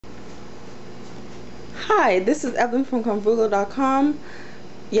Hi, this is Evelyn from Convulo.com.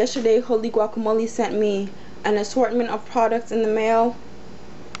 Yesterday, Wholly Guacamole sent me an assortment of products in the mail,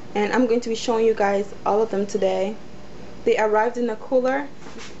 and I'm going to be showing you guys all of them today. They arrived in a cooler.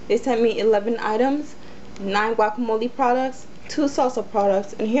 They sent me 11 items, 9 guacamole products, 2 salsa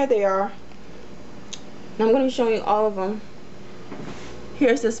products, and here they are. And I'm going to be showing you all of them.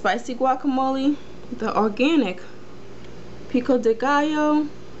 Here's the spicy guacamole, the organic pico de gallo,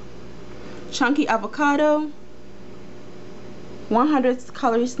 chunky avocado, 100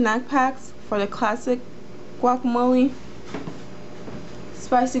 calorie snack packs for the classic guacamole,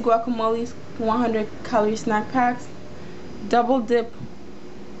 spicy guacamole 100 calorie snack packs, double dip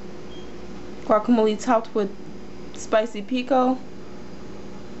guacamole topped with spicy pico,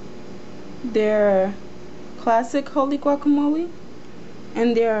 their classic Wholly Guacamole,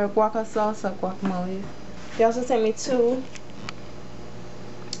 and their guaca salsa guacamole. They also sent me 2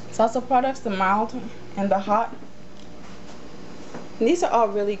 salsa products, the mild and the hot. And these are all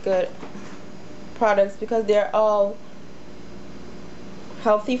really good products because they're all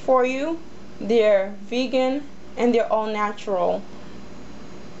healthy for you, they're vegan, and they're all natural.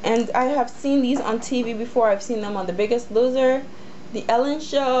 And I have seen these on TV before. I've seen them on The Biggest Loser, The Ellen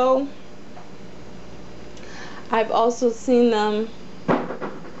Show. I've also seen them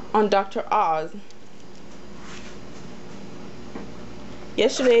on Dr. Oz.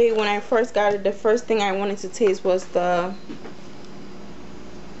 Yesterday when I first got it, the first thing I wanted to taste was the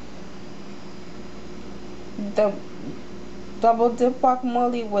double dip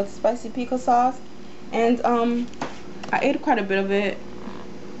guacamole with spicy pico sauce, and I ate quite a bit of it.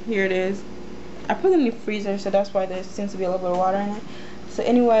 Here it is. I put it in the freezer, so that's why there seems to be a little bit of water in it. So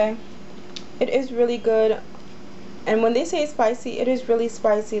anyway, it is really good, and when they say spicy, it is really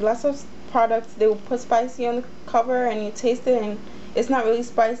spicy. Lots of products, they will put spicy on the cover and you taste it and it's not really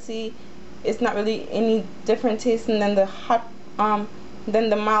spicy. It's not really any different tasting than the hot than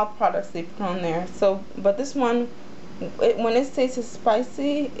the mild products they put on there. So but this one, when it tastes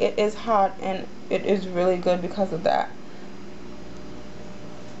spicy, it is hot and it is really good because of that.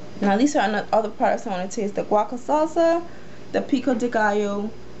 Now these are other products I want to taste: the guaca salsa, the pico de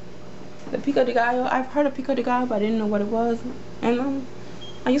gallo. The pico de gallo, I've heard of pico de gallo, but I didn't know what it was, and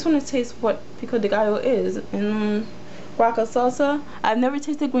I just want to taste what pico de gallo is. And guaca salsa, I've never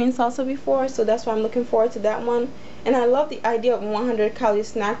tasted green salsa before, so that's why I'm looking forward to that one. And I love the idea of 100 calorie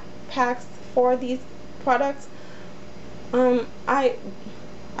snack packs for these products. I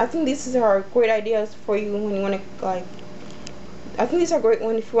think these are great ideas for you when you want to, like, I think these are great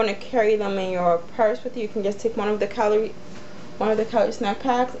when if you want to carry them in your purse with you. You can just take one of the calorie snack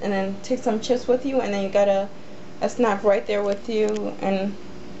packs and then take some chips with you, and then you got a snack right there with you, and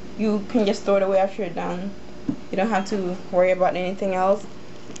you can just throw it away after you're done. You don't have to worry about anything else.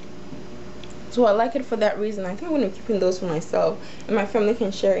 So I like it for that reason. I think I'm going to be keeping those for myself, and my family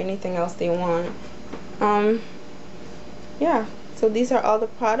can share anything else they want. Yeah, so these are all the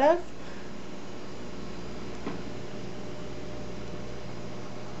products.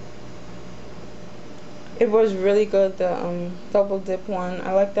 It was really good, the double dip one.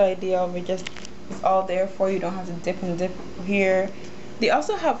 I like the idea of it, just it's all there for you. You don't have to dip and dip here. They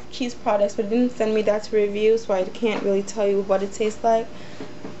also have cheese products, but it didn't send me that to review, so I can't really tell you what it tastes like.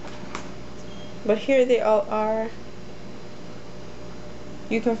 But here they all are.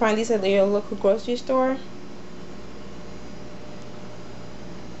 You can find these at your local grocery store.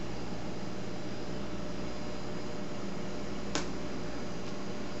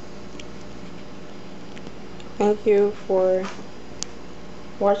 Thank you for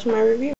watching my review.